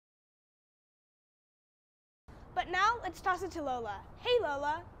But now let's toss it to Lola. Hey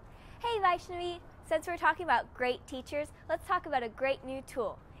Lola. Hey Vaishnavi, since we're talking about great teachers, let's talk about a great new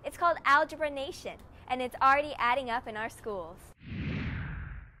tool. It's called Algebra Nation, and it's already adding up in our schools.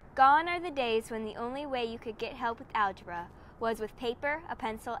 Gone are the days when the only way you could get help with algebra was with paper, a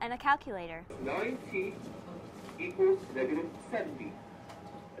pencil, and a calculator. 90 equals negative 70.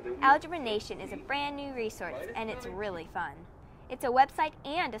 Algebra Nation is a brand new resource, and it's really fun. It's a website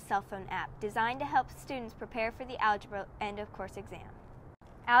and a cell phone app designed to help students prepare for the algebra end of course exam.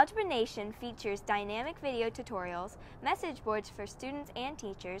 Algebra Nation features dynamic video tutorials, message boards for students and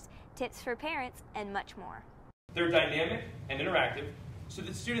teachers, tips for parents, and much more. They're dynamic and interactive so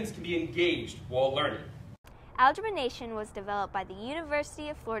that students can be engaged while learning. Algebra Nation was developed by the University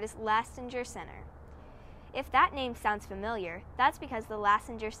of Florida's Lastinger Center. If that name sounds familiar, that's because the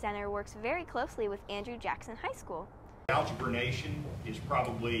Lastinger Center works very closely with Andrew Jackson High School. Algebra Nation is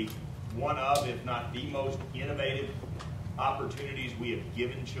probably one of, if not the most innovative opportunities we have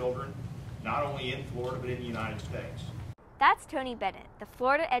given children, not only in Florida but in the United States. That's Tony Bennett, the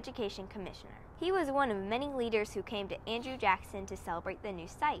Florida Education Commissioner. He was one of many leaders who came to Andrew Jackson to celebrate the new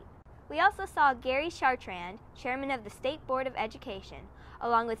site. We also saw Gary Chartrand, chairman of the State Board of Education,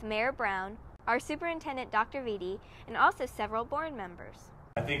 along with Mayor Brown, our superintendent Dr. Vitti, and also several board members.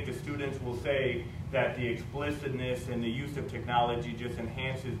 I think the students will say that the explicitness and the use of technology just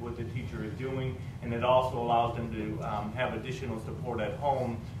enhances what the teacher is doing, and it also allows them to have additional support at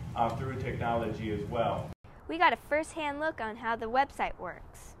home through technology as well. We got a first-hand look on how the website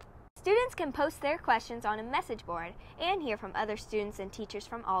works. Students can post their questions on a message board and hear from other students and teachers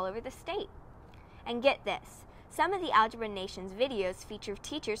from all over the state. And get this, some of the Algebra Nation's videos feature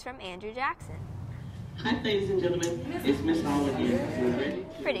teachers from Andrew Jackson. Hi ladies and gentlemen, it's Miss Howard here.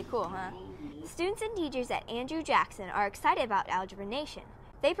 Pretty cool, huh? Students and teachers at Andrew Jackson are excited about Algebra Nation.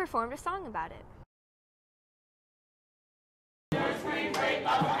 They performed a song about it.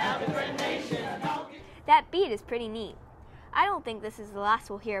 That beat is pretty neat. I don't think this is the last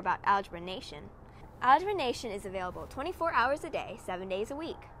we'll hear about Algebra Nation. Algebra Nation is available 24 hours a day, 7 days a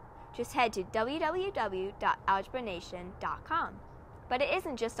week. Just head to www.algebranation.com. But it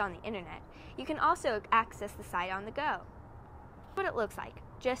isn't just on the internet. You can also access the site on the go. What it looks like.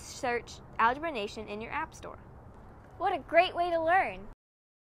 Just search Algebra Nation in your app store. What a great way to learn!